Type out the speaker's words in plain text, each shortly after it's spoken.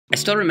I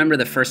still remember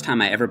the first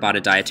time I ever bought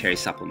a dietary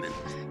supplement.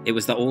 It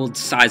was the old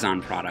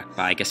Casein product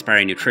by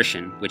Gaspari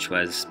Nutrition, which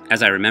was,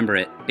 as I remember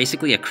it,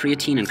 basically a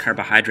creatine and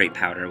carbohydrate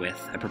powder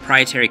with a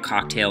proprietary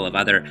cocktail of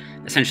other,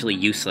 essentially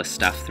useless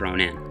stuff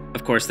thrown in.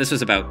 Of course, this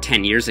was about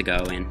 10 years ago,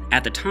 and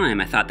at the time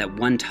I thought that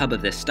one tub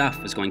of this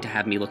stuff was going to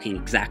have me looking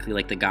exactly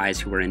like the guys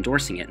who were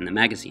endorsing it in the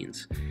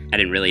magazines. I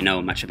didn't really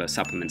know much about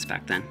supplements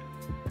back then.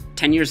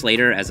 10 years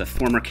later, as a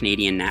former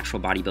Canadian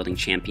natural bodybuilding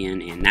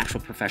champion and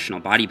natural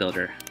professional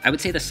bodybuilder, I would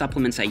say the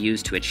supplements I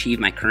use to achieve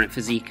my current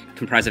physique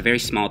comprise a very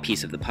small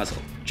piece of the puzzle.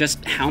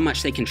 Just how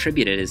much they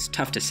contributed is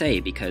tough to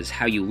say because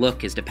how you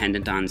look is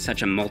dependent on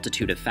such a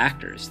multitude of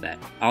factors that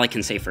all I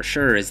can say for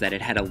sure is that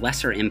it had a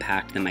lesser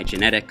impact than my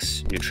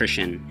genetics,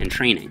 nutrition, and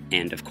training,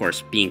 and of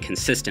course being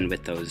consistent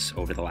with those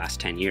over the last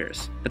 10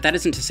 years. But that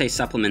isn't to say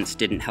supplements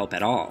didn't help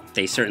at all.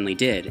 They certainly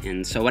did,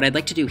 and so what I'd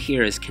like to do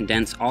here is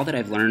condense all that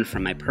I've learned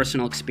from my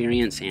personal experience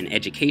and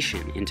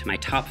education into my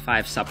top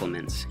 5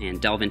 supplements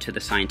and delve into the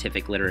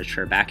scientific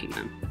literature backing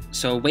them.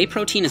 So whey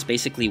protein is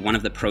basically one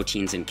of the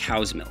proteins in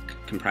cow's milk,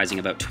 comprising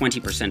about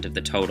 20% of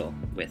the total,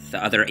 with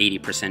the other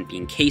 80%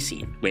 being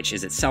casein, which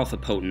is itself a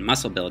potent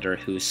muscle builder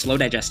whose slow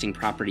digesting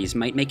properties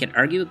might make it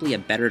arguably a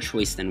better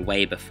choice than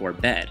whey before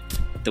bed.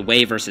 The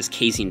whey versus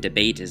casein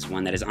debate is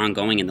one that is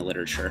ongoing in the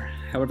literature.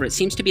 However, it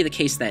seems to be the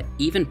case that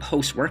even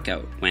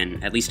post-workout,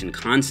 when, at least in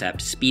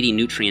concept, speedy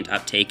nutrient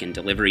uptake and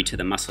delivery to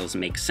the muscles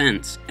makes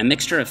sense, a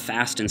mixture of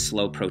fast and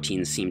slow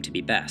proteins seem to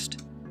be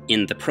best.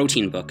 In the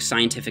protein book,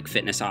 scientific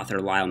fitness author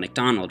Lyle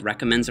McDonald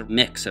recommends a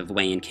mix of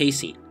whey and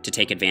casein to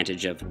take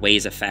advantage of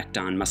whey's effect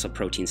on muscle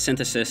protein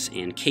synthesis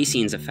and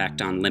casein's effect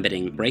on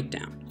limiting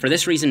breakdown. For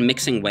this reason,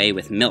 mixing whey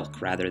with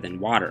milk rather than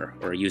water,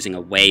 or using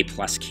a whey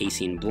plus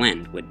casein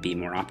blend would be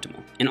more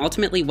optimal. And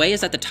ultimately, whey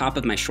is at the top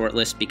of my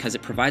shortlist because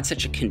it provides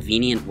such a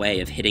convenient way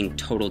of hitting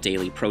total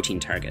daily protein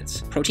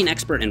targets. Protein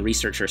expert and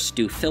researcher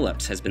Stu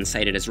Phillips has been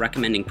cited as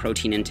recommending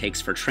protein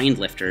intakes for trained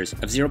lifters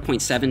of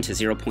 0.7 to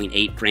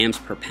 0.8 grams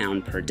per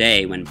pound per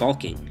day when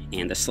bulking,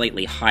 and a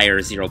slightly higher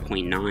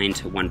 0.9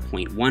 to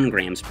 1.1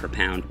 grams per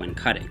pound when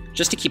cutting.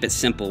 Just to keep it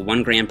simple,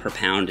 1 gram per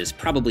pound is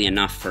probably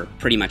enough for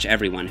pretty much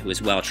everyone who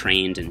is well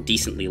trained and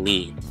decently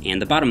lean,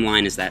 and the bottom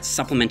line is that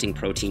supplementing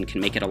protein can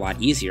make it a lot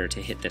easier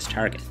to hit this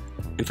target.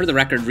 And for the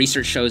record,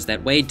 research shows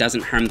that whey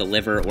doesn't harm the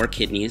liver or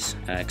kidneys,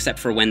 except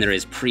for when there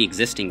is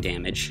pre-existing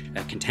damage,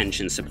 a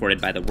contention supported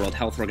by the World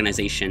Health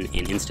Organization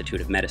and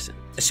Institute of Medicine.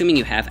 Assuming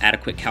you have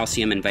adequate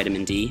calcium and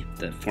vitamin D,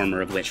 the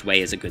former of which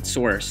whey is a good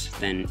source,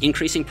 then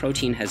increasing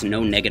protein has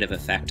no negative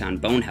effect on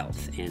bone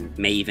health and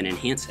may even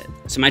enhance it.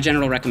 So my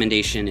general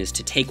recommendation is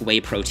to take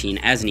whey protein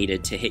as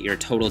needed to hit your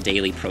total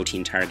daily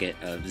protein target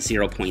of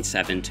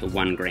 0.7 to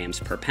 1 grams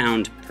per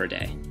pound per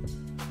day.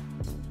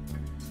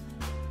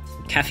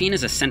 Caffeine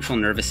is a central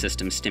nervous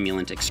system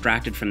stimulant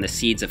extracted from the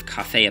seeds of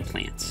coffea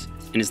plants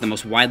and is the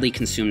most widely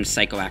consumed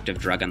psychoactive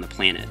drug on the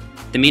planet.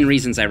 The main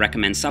reasons I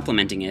recommend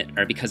supplementing it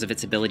are because of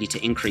its ability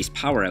to increase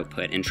power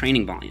output and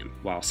training volume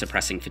while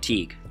suppressing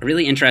fatigue. A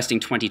really interesting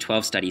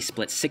 2012 study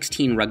split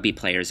 16 rugby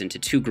players into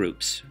 2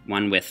 groups,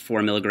 one with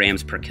 4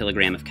 milligrams per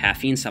kilogram of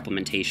caffeine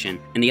supplementation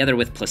and the other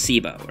with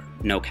placebo, or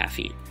no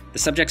caffeine. The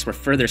subjects were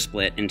further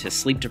split into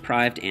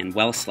sleep-deprived and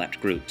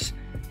well-slept groups.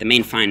 The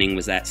main finding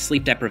was that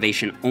sleep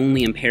deprivation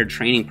only impaired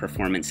training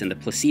performance in the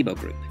placebo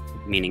group,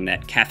 meaning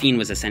that caffeine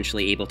was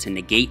essentially able to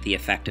negate the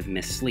effect of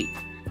missed sleep.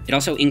 It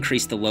also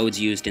increased the loads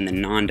used in the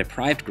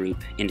non-deprived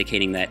group,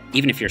 indicating that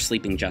even if you're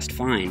sleeping just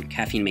fine,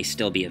 caffeine may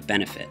still be of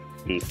benefit.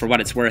 And for what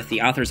it's worth,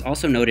 the authors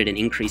also noted an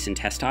increase in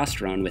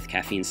testosterone with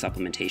caffeine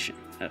supplementation,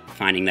 a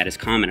finding that is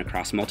common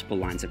across multiple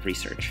lines of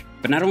research.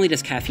 But not only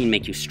does caffeine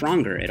make you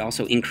stronger, it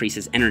also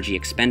increases energy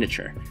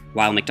expenditure,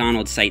 while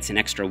McDonald's cites an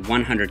extra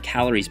 100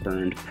 calories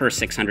burned per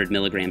 600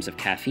 milligrams of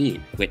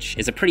caffeine, which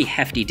is a pretty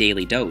hefty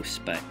daily dose,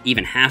 but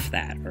even half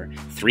that, or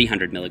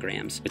 300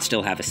 milligrams, would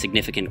still have a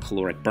significant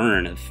caloric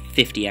burn of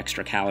 50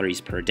 extra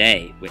calories per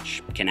day,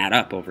 which can add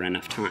up over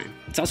enough time.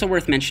 It's also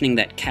worth mentioning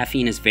that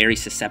caffeine is very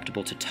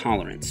susceptible to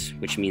tolerance,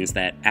 which means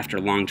that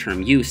after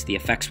long-term use, the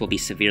effects will be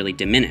severely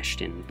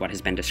diminished in what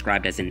has been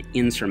described as an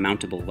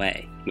insurmountable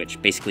way, which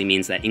basically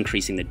means that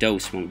increasing the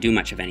dose won't do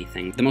much of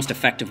anything. The most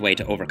effective way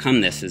to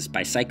overcome this is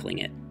by cycling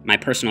it. My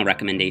personal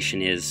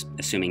recommendation is,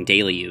 assuming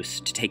daily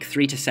use, to take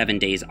 3 to 7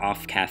 days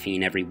off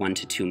caffeine every 1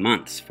 to 2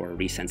 months for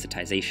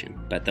resensitization.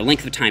 But the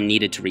length of time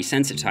needed to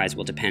resensitize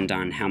will depend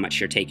on how much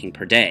you're taking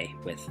per day,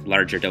 with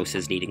larger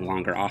doses needing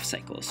longer off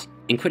cycles.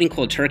 And quitting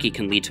cold turkey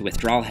can lead to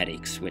withdrawal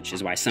headaches, which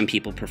is why some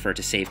people prefer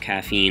to save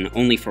caffeine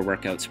only for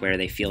workouts where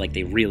they feel like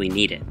they really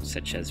need it,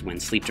 such as when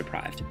sleep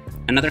deprived.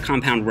 Another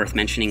compound worth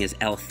mentioning is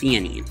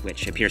L-Theanine,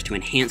 which appears to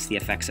enhance the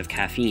effects of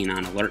caffeine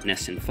on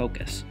alertness and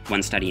focus.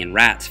 One study in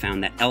rats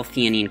found that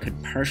L-Theanine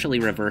could partially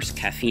reverse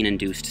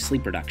caffeine-induced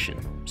sleep reduction.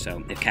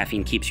 So if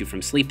caffeine keeps you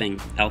from sleeping,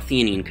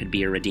 L-Theanine could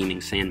be a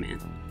redeeming sandman.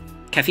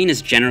 Caffeine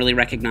is generally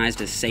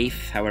recognized as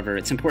safe, however,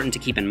 it's important to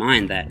keep in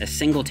mind that a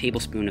single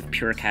tablespoon of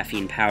pure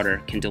caffeine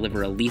powder can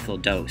deliver a lethal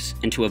dose,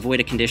 and to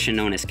avoid a condition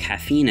known as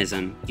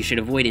caffeineism, you should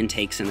avoid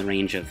intakes in the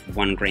range of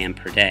 1 gram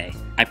per day.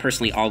 I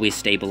personally always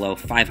stay below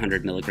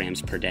 500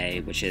 milligrams per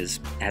day, which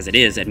is, as it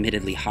is,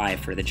 admittedly high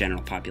for the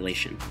general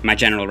population. My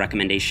general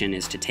recommendation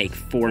is to take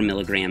 4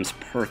 milligrams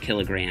per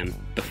kilogram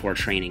before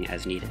training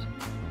as needed.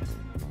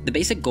 The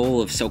basic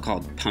goal of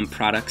so-called pump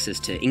products is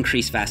to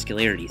increase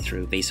vascularity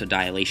through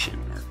vasodilation,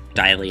 or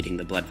dilating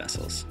the blood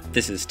vessels.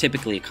 This is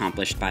typically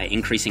accomplished by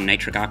increasing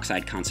nitric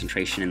oxide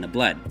concentration in the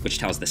blood, which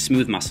tells the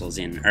smooth muscles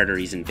in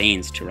arteries and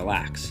veins to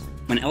relax.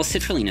 When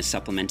L-Citrulline is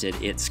supplemented,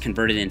 it's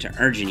converted into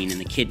Arginine in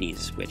the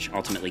kidneys, which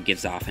ultimately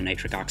gives off a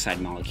nitric oxide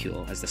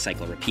molecule as the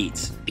cycle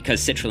repeats. Because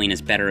citrulline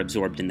is better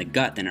absorbed in the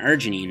gut than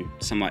Arginine,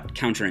 somewhat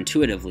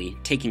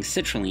counterintuitively, taking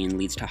citrulline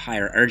leads to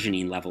higher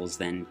Arginine levels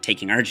than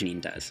taking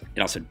Arginine does.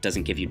 It also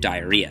doesn't give you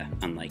diarrhea,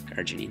 unlike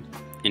Arginine.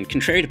 And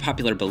contrary to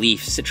popular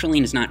belief,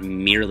 citrulline is not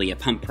merely a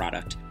pump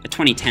product. A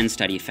 2010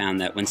 study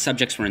found that when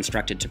subjects were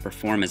instructed to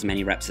perform as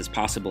many reps as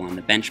possible on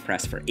the bench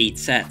press for 8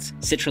 sets,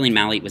 citrulline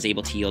malate was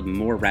able to yield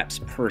more reps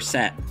per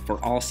set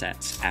for all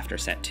sets after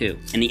set 2.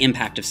 And the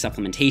impact of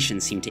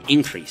supplementation seemed to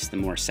increase the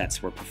more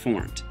sets were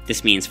performed.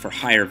 This means for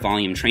higher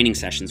volume training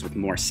sessions with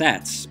more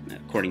sets,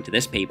 according to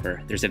this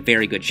paper, there's a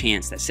very good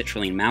chance that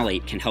citrulline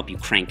malate can help you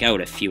crank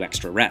out a few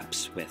extra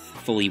reps, with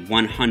fully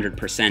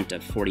 100%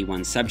 of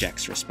 41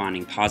 subjects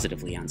responding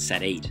positively on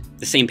set 8.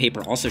 The same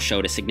paper also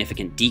showed a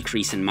significant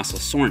decrease in muscle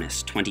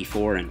soreness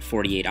 24 and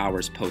 48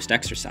 hours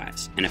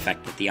post-exercise, an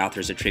effect that the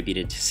authors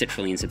attributed to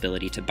citrulline's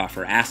ability to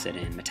buffer acid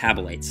and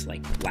metabolites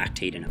like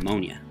lactate and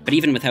ammonia. But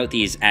even without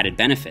these added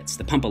benefits,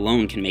 the pump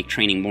alone can make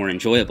training more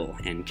enjoyable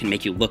and can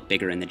make you look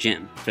bigger in the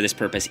gym. For this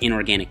purpose,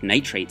 inorganic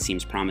nitrate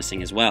seems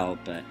promising as well,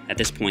 but at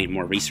this point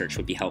more research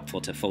would be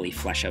helpful to fully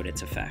flesh out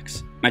its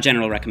effects. My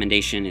general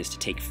recommendation is to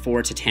take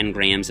 4 to 10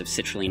 grams of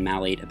citrulline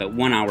malate about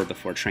 1 hour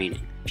before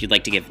training. If you'd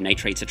like to give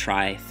nitrates a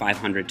try,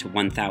 500 to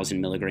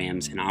 1,000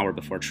 milligrams an hour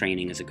before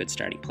training is a good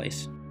starting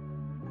place.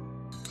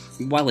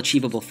 While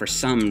achievable for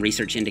some,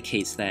 research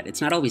indicates that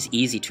it's not always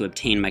easy to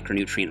obtain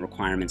micronutrient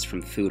requirements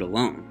from food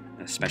alone,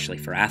 especially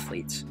for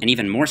athletes, and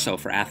even more so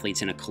for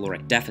athletes in a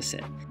caloric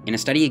deficit. In a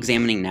study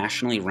examining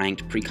nationally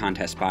ranked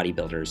pre-contest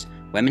bodybuilders,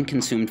 women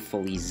consumed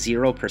fully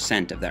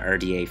 0% of the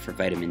RDA for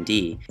vitamin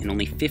D and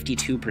only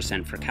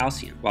 52% for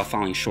calcium, while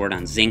falling short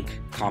on zinc,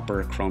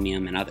 copper,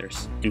 chromium, and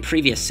others. In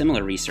previous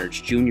similar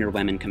research, junior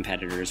women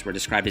competitors were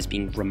described as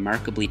being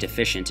remarkably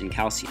deficient in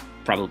calcium,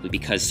 probably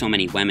because so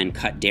many women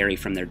cut dairy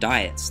from their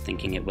diets,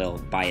 thinking it will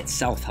by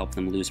itself help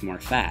them lose more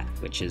fat,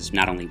 which is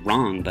not only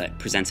wrong, but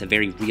presents a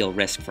very real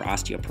risk for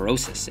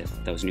osteoporosis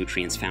if those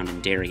nutrients found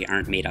in dairy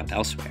aren't made up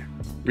elsewhere.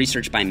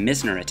 Research by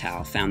Misner et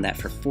al. Found that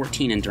for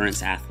 14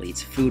 endurance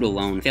athletes, food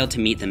alone failed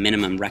to meet the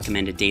minimum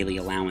recommended daily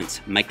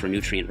allowance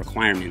micronutrient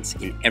requirements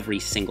in every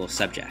single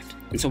subject.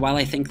 And so while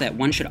I think that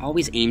one should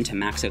always aim to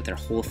max out their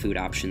whole food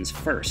options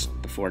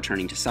first before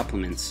turning to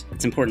supplements,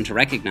 it's important to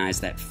recognize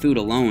that food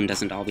alone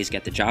doesn't always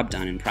get the job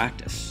done in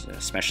practice,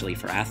 especially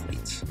for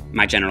athletes.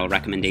 My general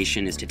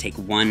recommendation is to take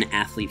 1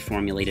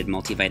 athlete-formulated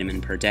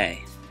multivitamin per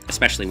day,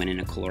 especially when in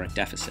a caloric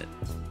deficit.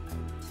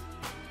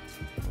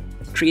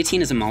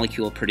 Creatine is a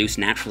molecule produced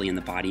naturally in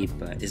the body,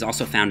 but is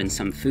also found in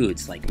some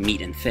foods like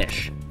meat and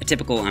fish. A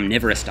typical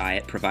omnivorous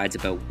diet provides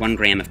about 1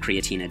 gram of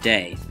creatine a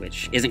day,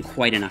 which isn't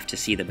quite enough to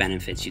see the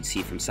benefits you'd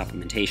see from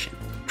supplementation.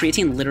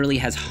 Creatine literally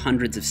has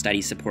hundreds of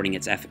studies supporting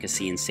its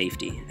efficacy and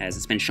safety, as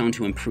it's been shown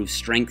to improve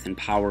strength and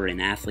power in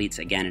athletes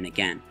again and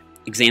again.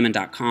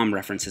 Examine.com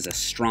references a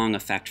strong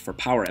effect for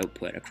power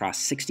output across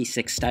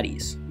 66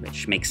 studies,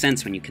 which makes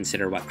sense when you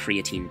consider what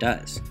creatine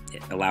does.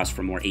 It allows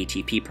for more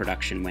ATP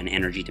production when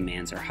energy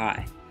demands are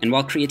high. And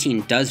while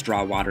creatine does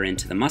draw water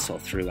into the muscle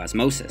through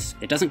osmosis,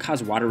 it doesn't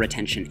cause water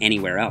retention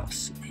anywhere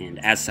else, and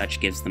as such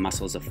gives the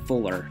muscles a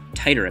fuller,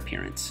 tighter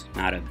appearance,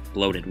 not a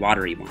bloated,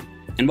 watery one.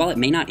 And while it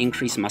may not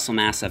increase muscle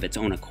mass of its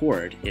own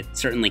accord, it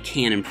certainly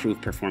can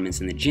improve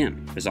performance in the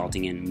gym,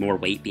 resulting in more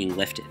weight being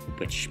lifted,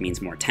 which means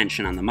more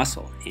tension on the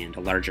muscle and a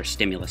larger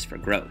stimulus for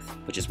growth,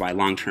 which is why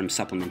long-term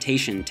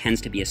supplementation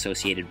tends to be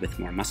associated with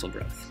more muscle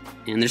growth.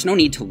 And there's no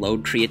need to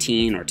load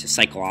creatine or to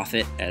cycle off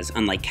it, as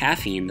unlike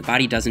caffeine, the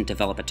body doesn't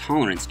develop a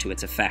tolerance to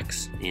its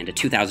effects, and a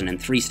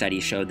 2003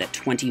 study showed that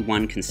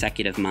 21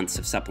 consecutive months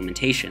of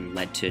supplementation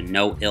led to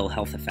no ill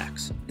health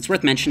effects. It's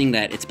worth mentioning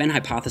that it's been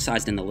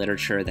hypothesized in the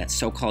literature that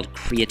so-called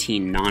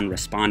creatine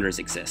non-responders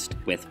exist,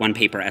 with one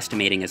paper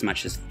estimating as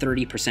much as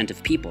 30%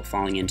 of people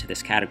falling into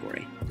this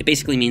category. It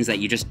basically means that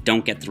you just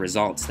don't get the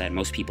results that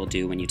most people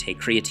do when you take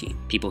creatine.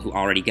 People who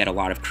already get a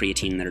lot of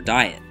creatine in their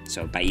diet,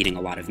 so by eating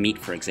a lot of meat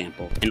for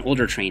example, and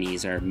older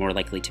trainees are more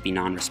likely to be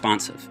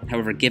non-responsive.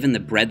 However, given the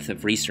breadth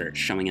of research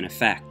showing an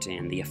effect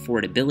and the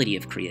affordability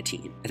of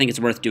creatine, I think it's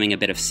worth doing a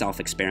bit of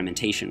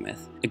self-experimentation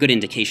with. A good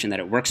indication that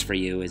it works for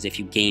you is if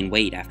you gain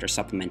weight after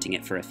supplementing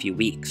it for a few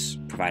weeks,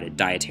 provided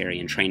dietary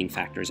and training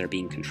factors are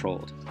being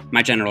controlled.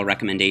 My general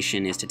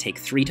recommendation is to take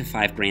 3 to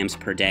 5 grams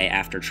per day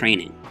after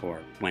training,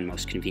 or when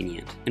most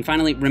convenient. And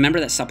finally, remember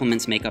that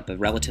supplements make up a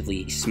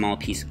relatively small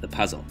piece of the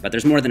puzzle, but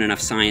there's more than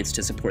enough science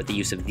to support the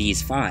use of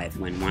these 5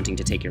 when wanting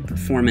to take your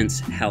performance,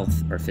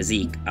 health, or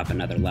physique up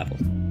another level.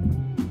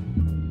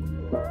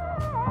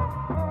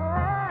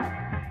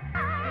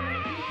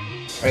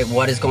 All right,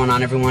 what is going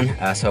on, everyone?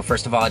 So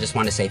first of all, I just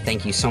want to say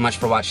thank you so much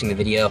for watching the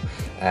video.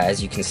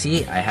 As you can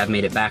see, I have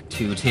made it back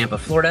to Tampa,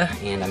 Florida,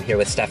 and I'm here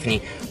with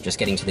Stephanie, just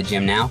getting to the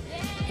gym now.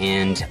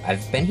 And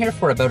I've been here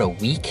for about a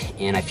week,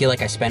 and I feel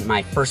like I spent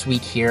my first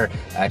week here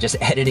just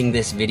editing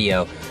this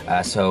video.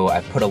 So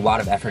I've put a lot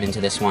of effort into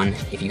this one.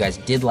 If you guys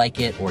did like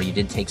it, or you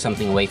did take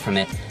something away from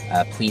it,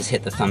 please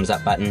hit the thumbs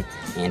up button.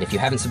 And if you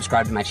haven't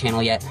subscribed to my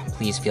channel yet,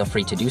 please feel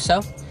free to do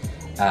so.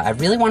 I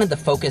really wanted the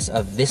focus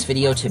of this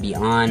video to be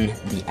on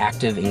the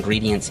active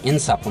ingredients in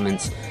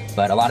supplements,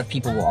 but a lot of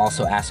people will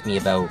also ask me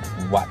about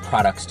what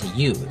products to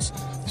use.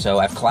 So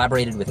I've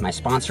collaborated with my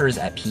sponsors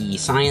at PE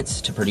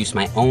Science to produce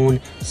my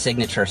own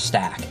signature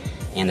stack.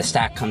 And the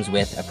stack comes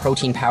with a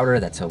protein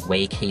powder that's a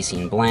whey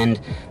casein blend,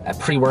 a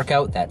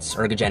pre-workout that's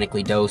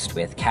ergogenically dosed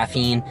with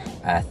caffeine,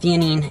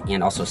 theanine,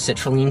 and also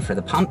citrulline for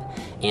the pump,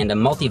 and a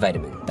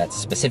multivitamin that's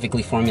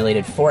specifically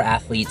formulated for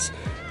athletes.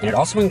 And it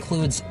also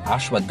includes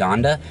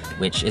Ashwagandha,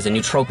 which is a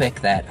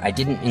nootropic that I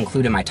didn't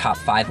include in my top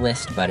 5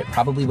 list, but it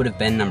probably would have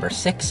been number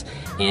 6.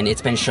 And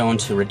it's been shown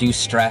to reduce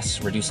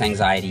stress, reduce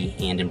anxiety,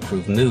 and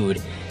improve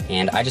mood.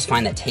 And I just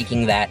find that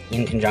taking that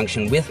in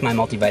conjunction with my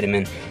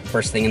multivitamin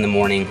first thing in the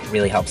morning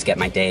really helps get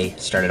my day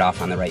started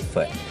off on the right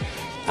foot.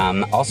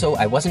 Also,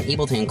 I wasn't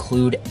able to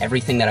include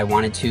everything that I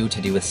wanted to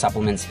do with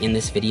supplements in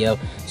this video,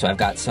 so I've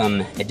got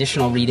some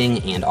additional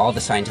reading and all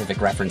the scientific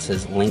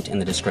references linked in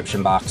the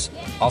description box.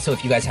 Also,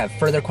 if you guys have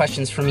further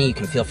questions for me, you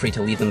can feel free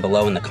to leave them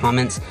below in the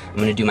comments. I'm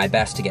going to do my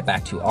best to get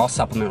back to all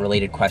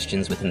supplement-related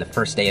questions within the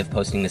first day of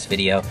posting this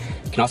video.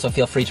 You can also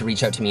feel free to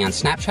reach out to me on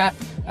Snapchat.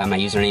 My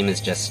username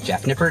is just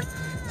Jeff Nippard.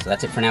 So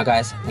that's it for now,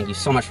 guys. Thank you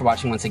so much for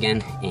watching once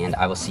again, and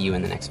I will see you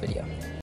in the next video.